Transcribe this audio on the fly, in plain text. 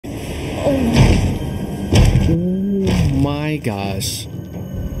Oh my gosh.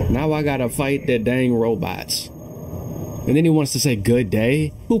 Now I gotta fight the dang robots. And then he wants to say good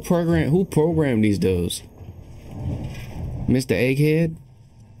day? Who programmed these dudes? Mr. Egghead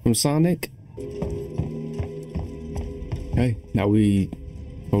from Sonic? Hey, now we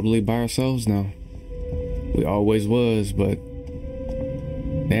totally by ourselves now. We always was, but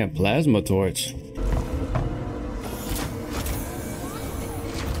damn, plasma torch.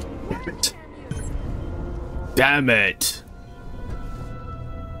 Damn it.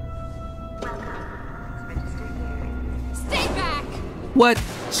 Stay back. What?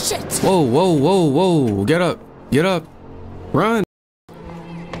 Shit. Whoa, whoa, whoa, whoa. Get up. Get up. Run.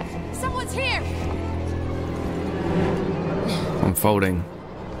 Someone's here. I'm folding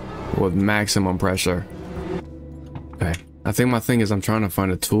with maximum pressure. Okay. I think my thing is I'm trying to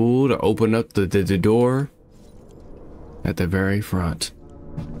find a tool to open up the door at the very front.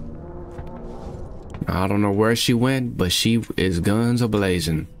 I don't know where she went, but she is guns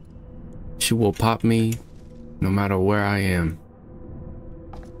a-blazing. She will pop me no matter where I am.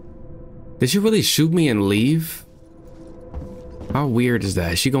 Did she really shoot me and leave? How weird is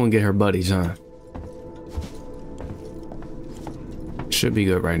that? She gonna get her buddies, huh? Should be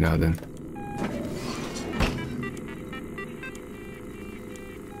good right now then.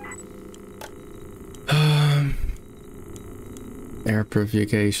 Air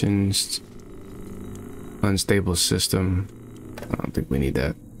purifications. Unstable system. I don't think we need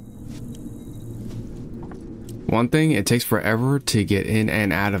that. One thing, it takes forever to get in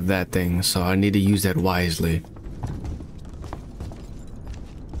and out of that thing, so I need to use that wisely.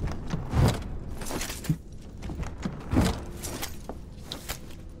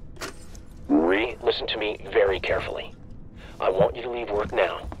 Listen to me very carefully. I want you to leave work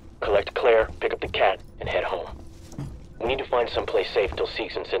now. Collect Claire, pick up the cat, and head home. We need to find someplace safe till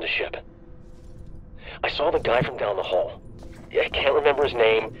Seegson sends a ship. I saw the guy from down the hall. I can't remember his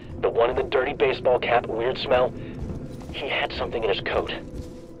name. The one in the dirty baseball cap, weird smell. He had something in his coat.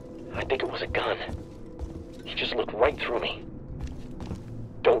 I think it was a gun. He just looked right through me.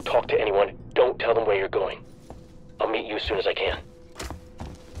 Don't talk to anyone. Don't tell them where you're going. I'll meet you as soon as I can.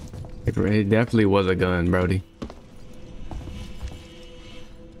 It definitely was a gun, Brody.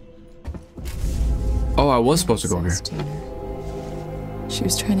 Oh, I was supposed to go here. She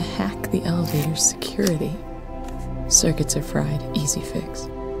was trying to hack the elevator's security. Circuits are fried. Easy fix.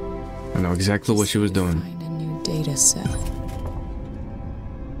 I know exactly what she was doing. Find a new data cell.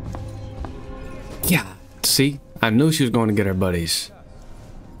 Yeah. See? I knew she was going to get her buddies.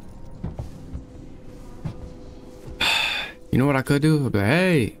 You know what I could do? I'd be like,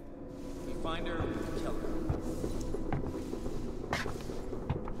 hey.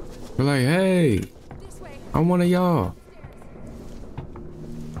 We're like, hey. I'm one of y'all.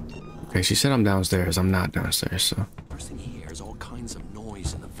 Okay, she said I'm downstairs. I'm not downstairs, so. First thing he hears all kinds of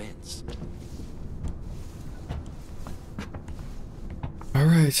noise in the vents. All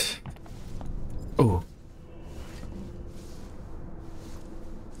right. Oh.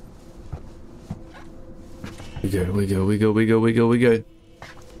 We good, we good, we good, we good, we good, we good.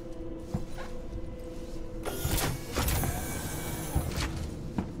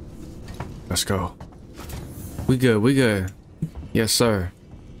 Let's go. We good, we good. Yes, sir.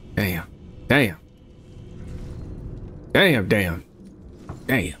 Damn. Damn. Damn, damn.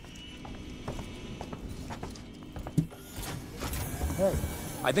 Damn. Hey,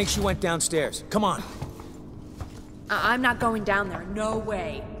 I think she went downstairs. Come on. I'm not going down there. No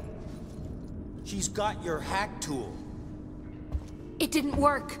way. She's got your hack tool. It didn't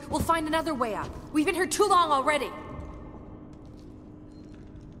work. We'll find another way up. We've been here too long already.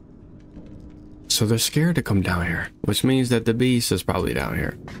 So they're scared to come down here, which means that the beast is probably down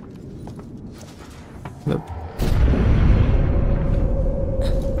here. Look.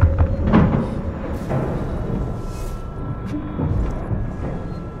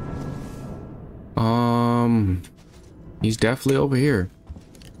 He's definitely over here.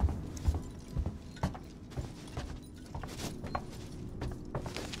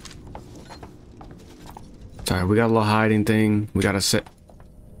 Sorry, we got a little hiding thing. We gotta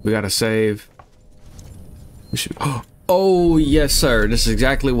save. We should. Oh yes, sir. This is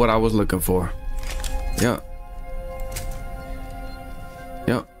exactly what I was looking for. Yep.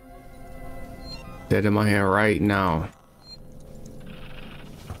 Yep. Dead in my hand right now.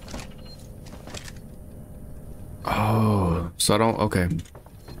 Oh, so I don't. Okay.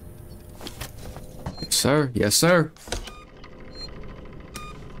 Yes, sir. Yes, sir.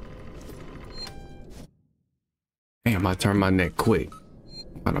 Damn, I turned my neck quick.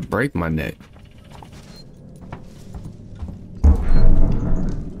 I'm gonna break my neck.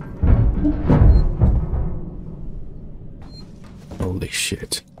 Holy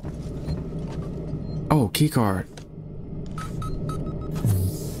shit. Oh, key card.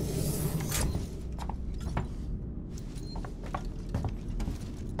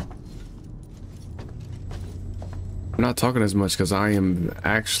 I'm not talking as much because I am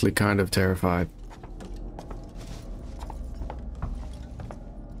actually kind of terrified.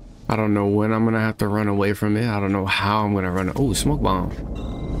 I don't know when I'm gonna have to run away from it. I don't know how I'm gonna run. Oh, smoke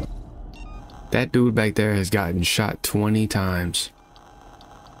bomb. That dude back there has gotten shot 20 times.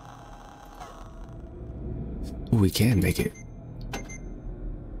 Ooh, we can make it.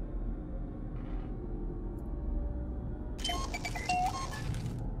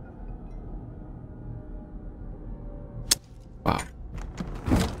 Wow.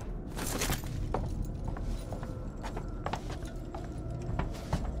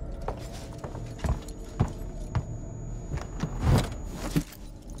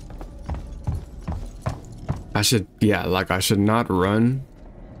 I should, yeah, like I should not run.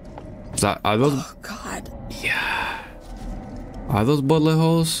 Are those? Oh God. Yeah. Are those bullet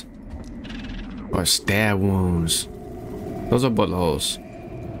holes? Or stab wounds? Those are bullet holes.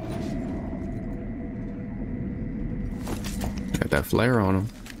 Got that flare on them.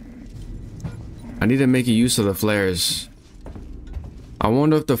 I need to make use of the flares. I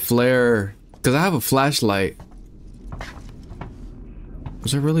wonder if the flare, because I have a flashlight.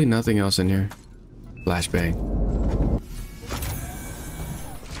 Was there really nothing else in here? Flashbang.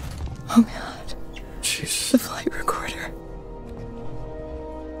 Oh God. Jeez. The flight recorder.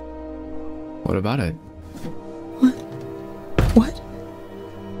 What about it? What? What?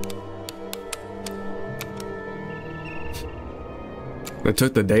 They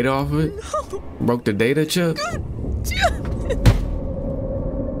took the data off of it? No. Broke the data chip? God damn it.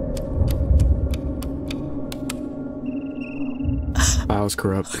 Files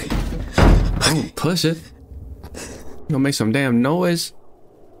corrupt. Don't push it. You gonna make some damn noise.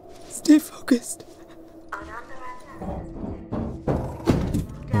 Stay focused.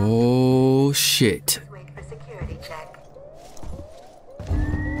 Oh shit.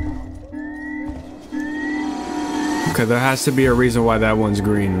 Okay, there has to be a reason why that one's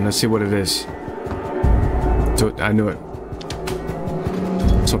green. Let's see what it is. So, I knew it.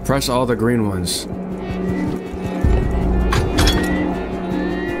 So press all the green ones.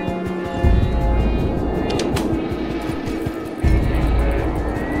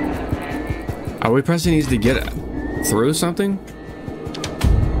 Are we pressing these to get through something?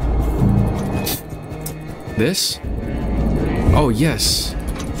 This? Oh, yes.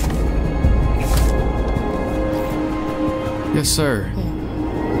 Yes, sir.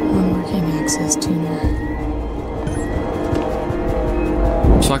 Unworking access tuner.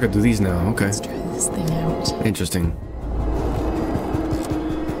 So I could do these now. Okay. Let's try this thing out. Interesting.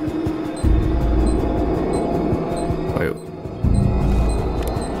 Wait.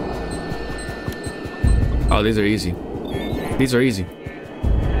 Oh, these are easy. These are easy.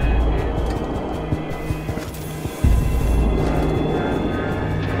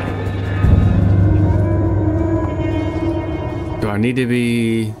 Do I need to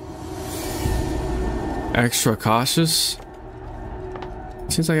be extra cautious?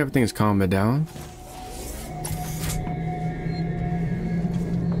 Seems like everything is calming down.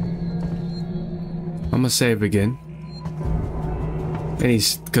 I'm gonna save again.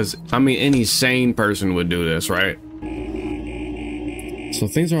 Because I mean, any sane person would do this, right? So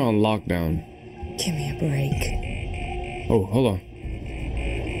things are on lockdown. Give me a break. Oh, hold on.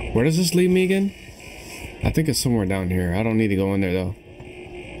 Where does this leave me again? I think it's somewhere down here. I don't need to go in there though.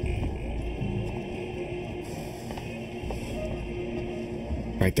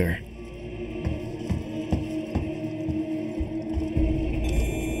 Right there.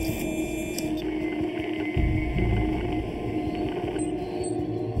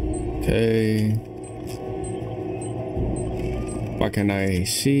 Okay. Why can't I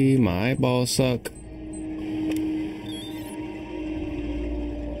see? My eyeballs suck.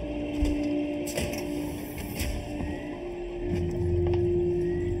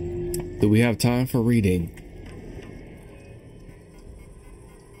 Do we have time for reading?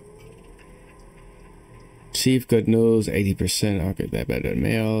 Chief, good news, 80%. Okay, that better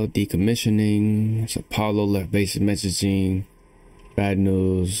mail. Decommissioning. It's Apollo left basic messaging. Bad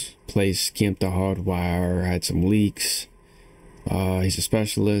news. Place skimped the hardwire. Had some leaks. He's a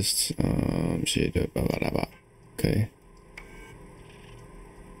specialist. Shit. Blah, blah, blah, blah. Okay.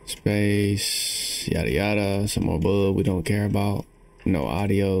 Space. Yada yada. Some more bug we don't care about. No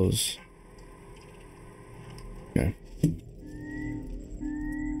audios. Okay.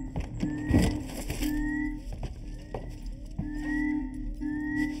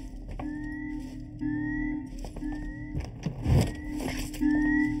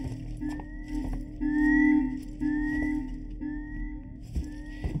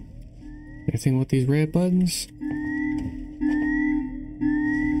 Anything with these red buttons?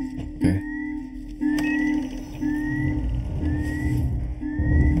 Okay.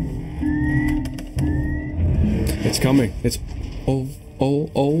 It's coming. It's oh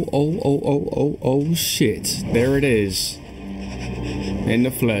shit. There it is. In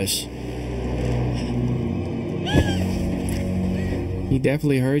the flesh. He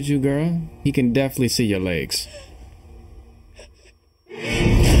definitely heard you, girl. He can definitely see your legs.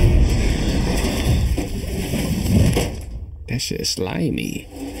 That shit is slimy.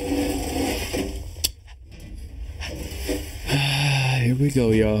 Here we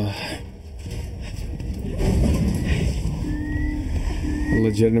go, y'all. I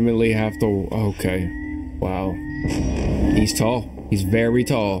legitimately have to. Okay. Wow. He's tall. He's very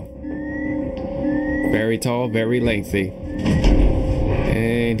tall. Very tall, very lengthy.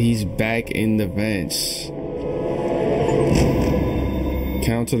 And he's back in the vents.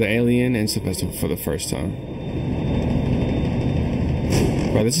 Counter the alien and Sylvester for the first time.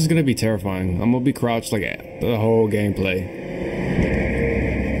 Bro, this is gonna be terrifying. I'm gonna be crouched like the whole gameplay.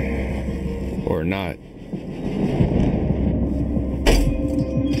 Or not.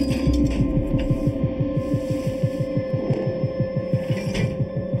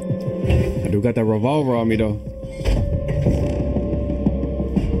 I do got that revolver on me though.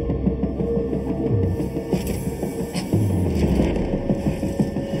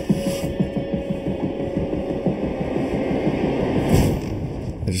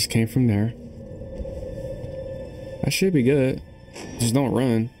 I just came from there. I should be good. Just don't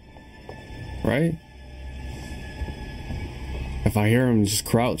run. Right? If I hear him, just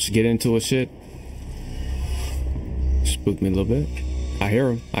crouch, get into a shit. Spook me a little bit. I hear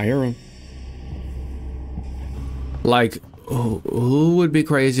him. I hear him. Like, who would be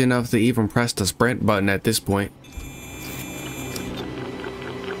crazy enough to even press the sprint button at this point?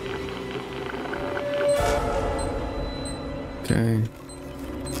 Okay.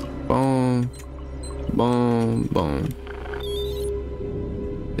 Boom. Boom. Boom.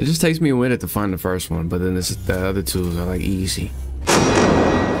 It just takes me a minute to find the first one, but then the other two are like easy.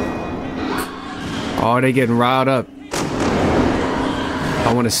 Oh, they getting riled up.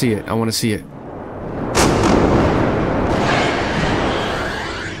 I want to see it. I want to see it.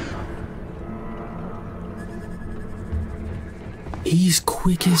 He's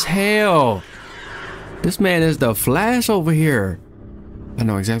quick as hell. This man is the Flash over here. I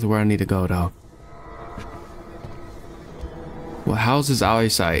know exactly where I need to go though. Well, how's his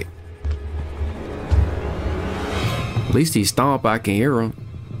eyesight? At least he stomp, I can hear him.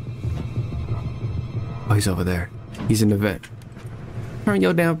 Oh, he's over there. He's in the vent. Turn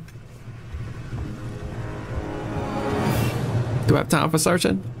your damn. Do I have time for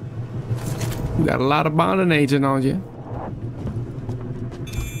searching? We got a lot of bonding agent on you.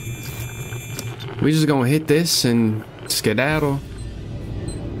 We just gonna hit this and skedaddle.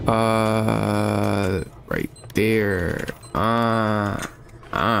 Right there. Uh-huh.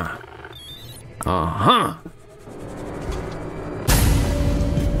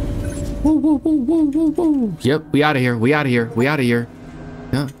 Woo, woo, woo, woo, woo, woo. Yep, we out of here. We out of here. We out of here.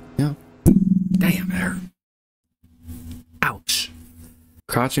 Yeah, yeah. Damn, that hurt. Ouch.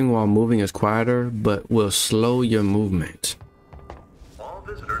 Crouching while moving is quieter, but will slow your movement.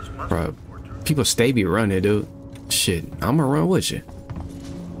 Bro, people stay be running, dude. Shit, I'm gonna run with you.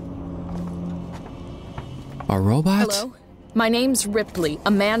 Are robots? Hello? My name's Ripley.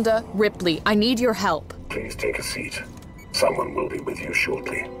 Amanda Ripley. I need your help. Please take a seat. Someone will be with you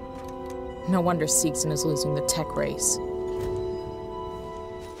shortly. No wonder Seegson is losing the tech race.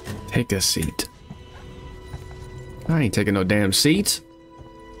 Take a seat. I ain't taking no damn seats.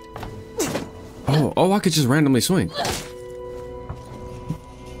 Oh, I could just randomly swing.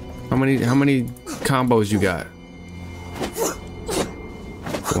 How many combos you got?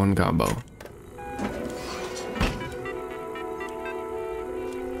 One combo.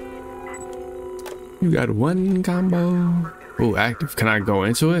 You got one combo. Oh, active. Can I go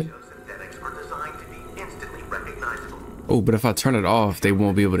into it? Oh, but if I turn it off, they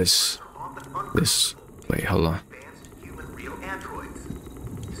won't be able to. Wait, hold on.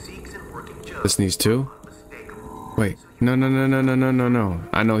 This needs two. Wait, no.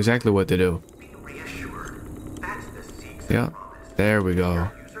 I know exactly what to do. Yeah, there we go.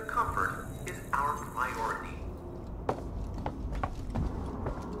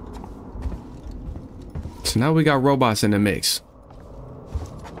 So now we got robots in the mix.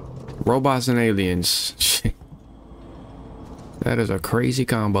 Robots and aliens. That is a crazy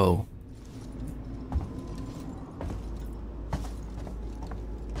combo.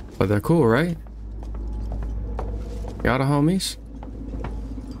 But they're cool, right? Y'all the homies?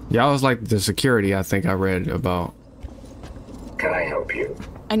 Y'all was like the security I think I read about. Can I help you?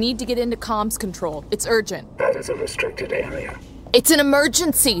 I need to get into comms control. It's urgent. That is a restricted area. It's an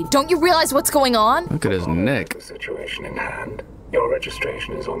emergency. Don't you realize what's going on? Look at his neck. The situation in hand. Your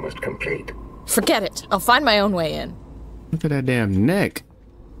registration is almost complete. Forget it. I'll find my own way in. Look at that damn neck.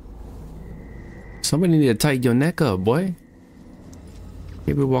 Somebody need to tighten your neck up, boy.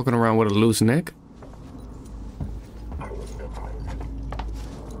 You be walking around with a loose neck.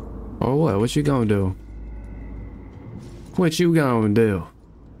 Oh, what? What you gonna do? What you gonna do?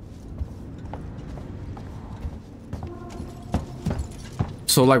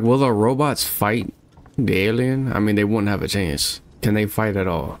 So, like, will the robots fight the alien? I mean, they wouldn't have a chance. Can they fight at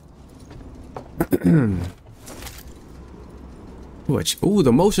all? Which? Ooh,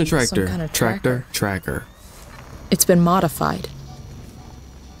 the motion tractor. Some kind of Tracker. It's been modified.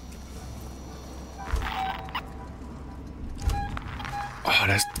 Oh,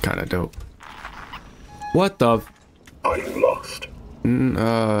 that's kind of dope. What the? Are you lost?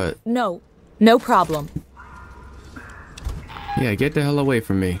 No. No problem. Yeah, get the hell away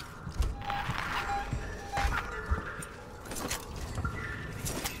from me.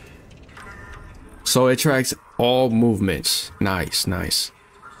 So it tracks all movements. Nice, nice.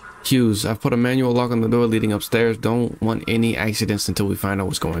 Hughes, I've put a manual lock on the door leading upstairs. Don't want any accidents until we find out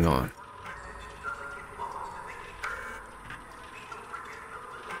what's going on.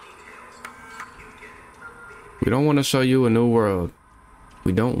 We don't want to show you a new world.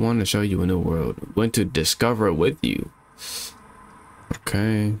 We don't want to show you a new world. We want to discover it with you.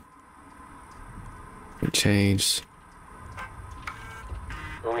 Okay. We changed.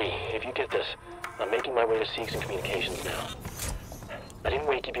 Marie, if you get this, I'm making my way to Seegson Communications now. I didn't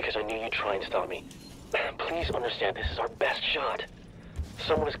wake you because I knew you'd try and stop me. Please understand, this is our best shot.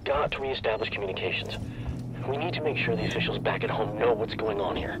 Someone has got to reestablish communications. We need to make sure the officials back at home know what's going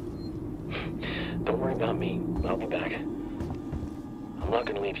on here. Don't worry about me. I'll be back. I'm not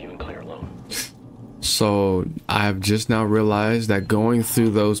going to leave you and Claire alone. So I've just now realized that going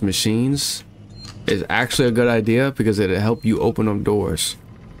through those machines is actually a good idea because it'll help you open up doors.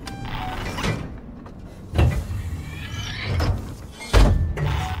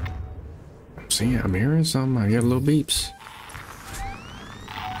 See, I'm hearing something. I hear little beeps.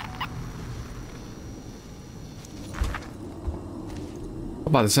 I'm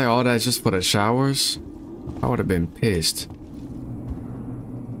about to say all that just for the showers. I would have been pissed.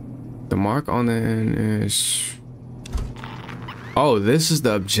 The mark on the end is... Oh, this is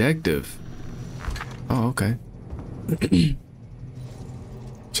the objective. Oh, okay.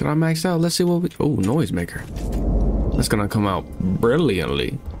 Should I max out? Let's see what we... Oh, noisemaker. That's gonna come out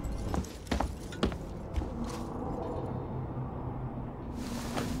brilliantly.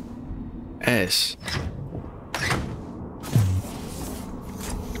 S.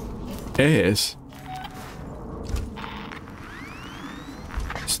 S.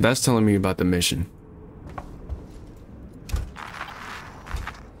 So that's telling me about the mission.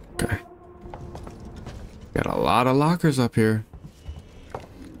 Okay. Got a lot of lockers up here.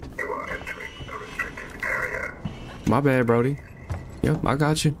 You are entering a restricted area. My bad, Brody. Yep, I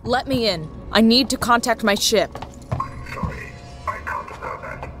got you. Let me in. I need to contact my ship. I'm sorry. I can't allow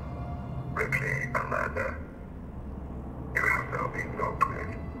that. Ripley, Amanda. You have now been locked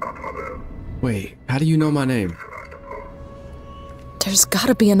with Apollo. Wait, how do you know my name? There's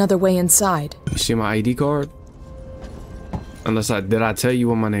gotta be another way inside. You see my ID card? Unless did I tell you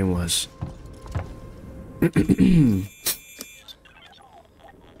what my name was?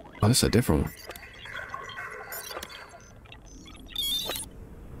 Oh, that's a different one.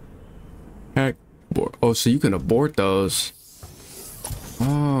 Heck, oh, so you can abort those.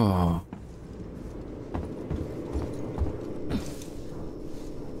 Oh.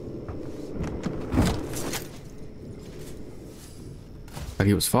 Like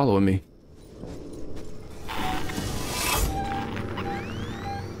he was following me.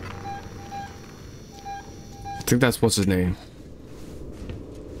 I think that's what's his name.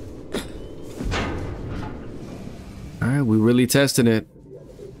 Alright, we really testing it.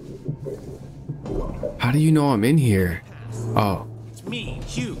 How do you know I'm in here? Oh. It's me,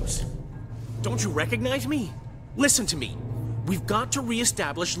 Hughes. Don't you recognize me? Listen to me. We've got to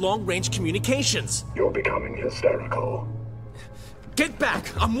reestablish long-range communications. You're becoming hysterical. Get back!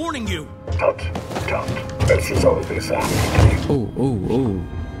 I'm warning you! Tut, tut. Let's resolve this amicably. Oh, oh, oh.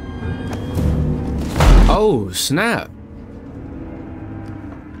 Oh, snap.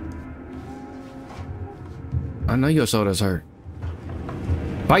 I know your shoulder's hurt.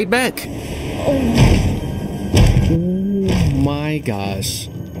 Fight back. Oh my gosh.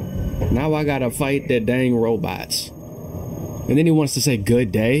 Now I gotta fight the dang robots. And then he wants to say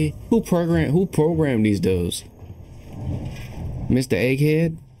good day. Who programmed these dudes? Mr.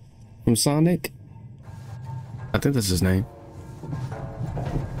 Egghead from Sonic? I think that's his name.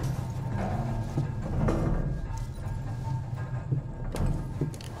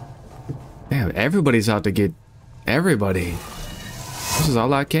 Damn, everybody's out to get everybody. This is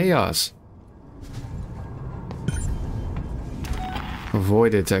all out chaos.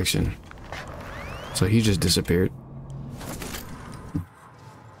 Avoid detection. So he just disappeared.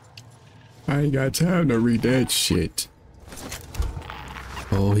 I ain't got time to read that shit.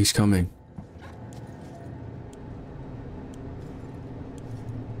 Oh, he's coming.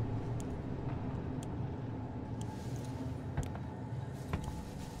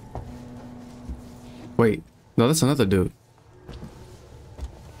 Wait, no, that's another dude.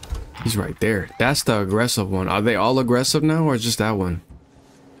 He's right there. That's the aggressive one. Are they all aggressive now, or just that one?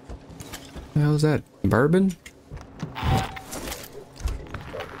 What the hell is that? Bourbon?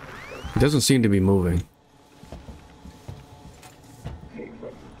 He doesn't seem to be moving.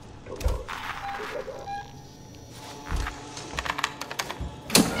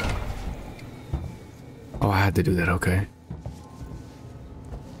 Oh, I had to do that, okay.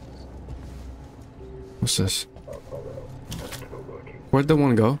 What's this? Where'd the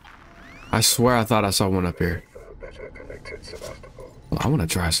one go? I swear I thought I saw one up here. Well, I want to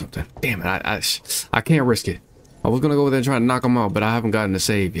try something. Damn it, I can't risk it. I was gonna go over there and try to knock him out, but I haven't gotten the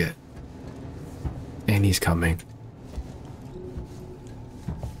save yet. And he's coming.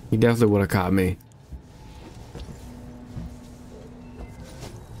 He definitely would have caught me.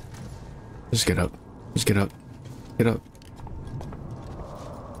 Just get up. Just get up. Get up.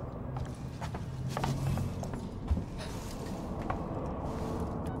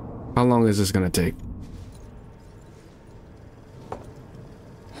 How long is this gonna take?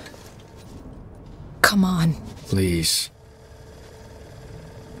 Come on. Please.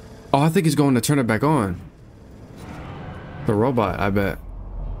 Oh, I think he's going to turn it back on. The robot, I bet.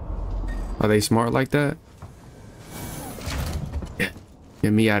 Are they smart like that? Yeah.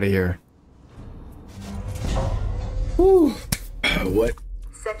 Get me out of here. Whew. What?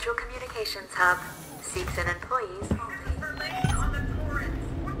 Central Communications Hub. Seegson employees.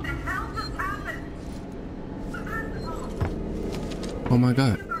 Oh my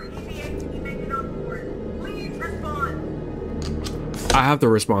god. I have to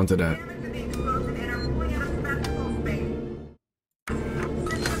respond to that.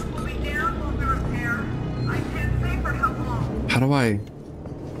 How do I?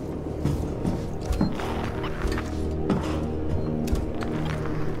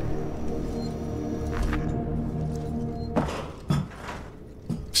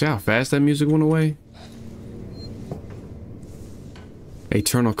 See how fast that music went away?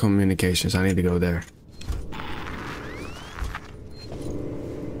 Eternal Communications. I need to go there.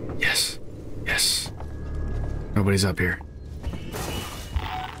 Yes. Yes. Nobody's up here.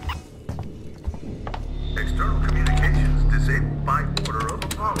 External communications disabled by order of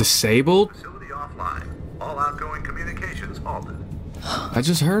Apollo. Disabled? Facility offline. All outgoing communications halted. I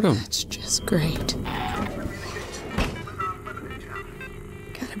just heard him. That's just great.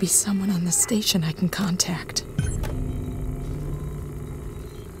 Gotta be someone on the station I can contact.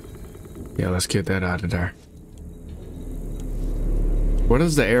 Yeah, let's get that out of there. What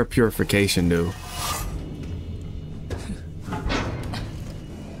does the air purification do?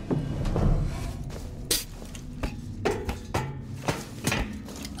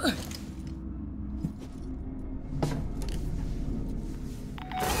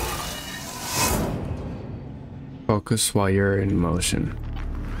 Focus while you're in motion.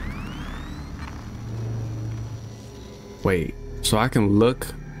 Wait, so I can look?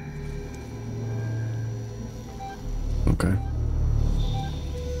 Okay.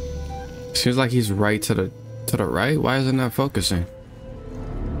 Seems like he's right to the right. Why is it not focusing?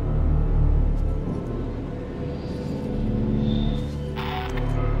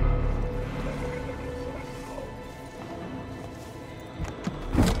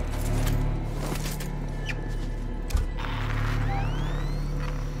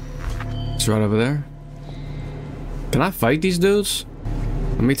 It's right over there. Can I fight these dudes?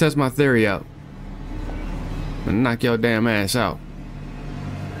 Let me test my theory out. And knock your damn ass out.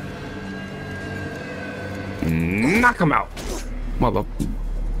 Knock him out. Mother.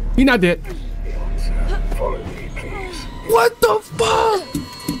 He not dead. Follow me, please. What the fuck?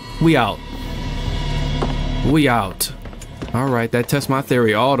 We out. We out. Alright, that tests my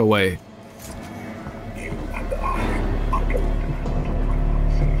theory all the way. You and I are going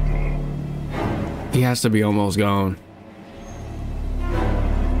safety. He has to be almost gone.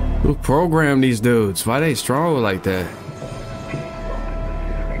 Who programmed these dudes? Why they strong like that?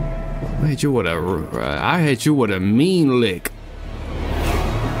 I hit you with a mean lick.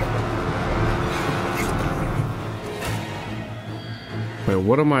 Wait,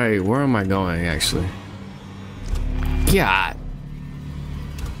 where am I going actually? God.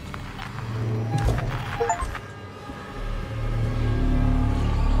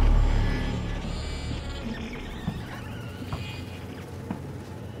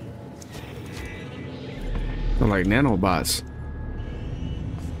 They're like nanobots.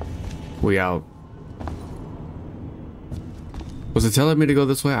 We out. Was it telling me to go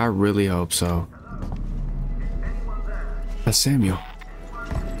this way? I really hope so. That's Samuel.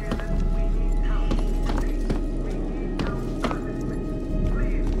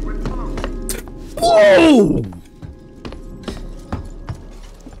 Whoa!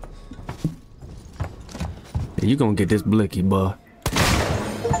 Yeah, you gonna get this blicky, buh.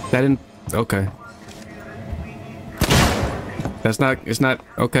 That didn't. Okay. That's not. It's not.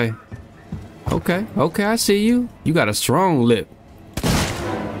 Okay. Okay. Okay. I see you. You got a strong lip.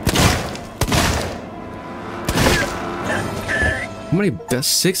 How many? That's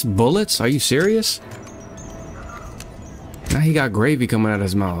 6 bullets? Are you serious? Now he got gravy coming out of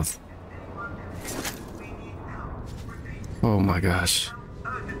his mouth. Oh my gosh.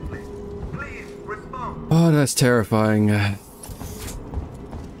 Oh, that's terrifying.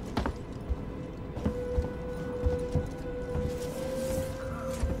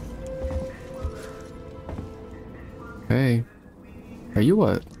 Hey, are you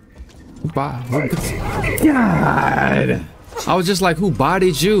what? God! I was just like, who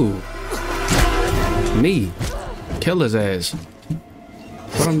bodied you? Me. Kill his ass.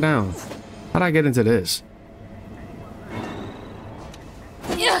 Put him down. How'd I get into this?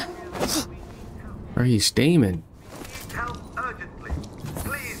 Or he's steaming. Help urgently.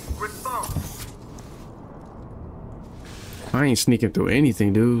 Please respond. I ain't sneaking through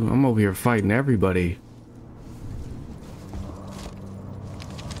anything, dude. I'm over here fighting everybody.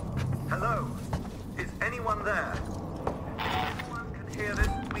 Hello? Is anyone there? Anyone can hear this?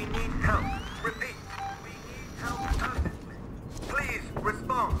 We need help. Repeat. We need help urgently. Please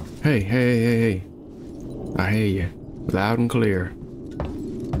respond. Hey. I hear you. Loud and clear.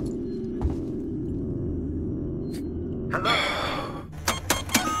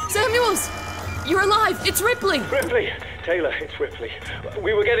 Samuels! You're alive! It's Ripley! Ripley! Taylor, it's Ripley.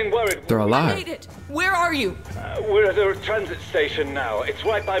 We were getting worried. They're alive. Made it! Where are you? We're at a transit station now. It's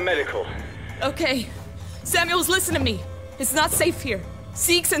right by medical. Okay. Samuels, listen to me. It's not safe here.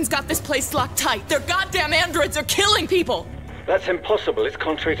 Seegson's got this place locked tight. Their goddamn androids are killing people! That's impossible. It's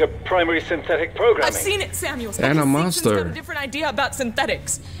contrary to primary synthetic programming. I've seen it, Samuels. And a Seegson's monster. got a different idea about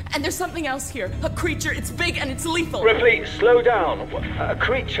synthetics. And there's something else here. A creature. It's big and it's lethal. Ripley, slow down. A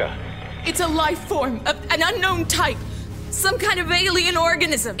creature? It's a life form. An unknown type. Some kind of alien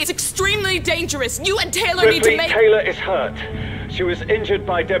organism. It's extremely dangerous. You and Taylor need to make... Taylor is hurt. She was injured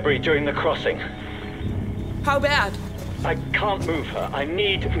by debris during the crossing. How bad? I can't move her. I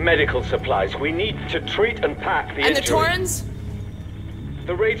need medical supplies. We need to treat and pack the injury. And the Torrens?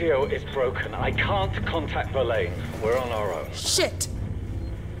 The radio is broken. I can't contact Verlaine. We're on our own. Shit.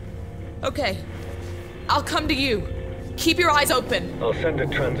 Okay. I'll come to you. Keep your eyes open. I'll send a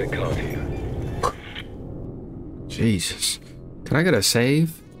transit car to you. Jesus. Can I get a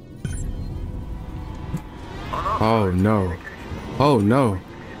save? Oh no. Oh no.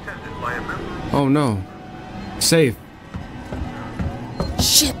 Oh no. Save.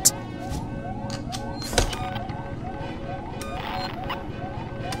 Shit.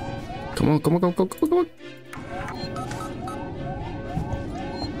 Come on.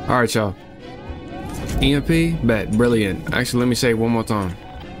 Alright, y'all. EMP? Bet. Brilliant. Actually, let me say it one more time.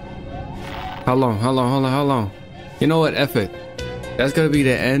 How long? You know what? F it. That's gonna be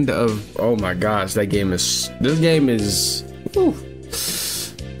the end of... Oh my gosh, that game is... This game is... Whew.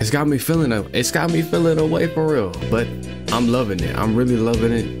 It's got me feeling away for real. But I'm loving it. I'm really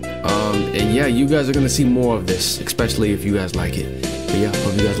loving it. And yeah, you guys are gonna see more of this, especially if you guys like it. But yeah,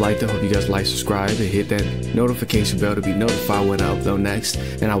 hope you guys liked it. Hope you guys like, subscribe, and hit that notification bell to be notified when I upload next.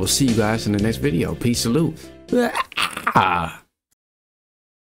 And I will see you guys in the next video. Peace, salute.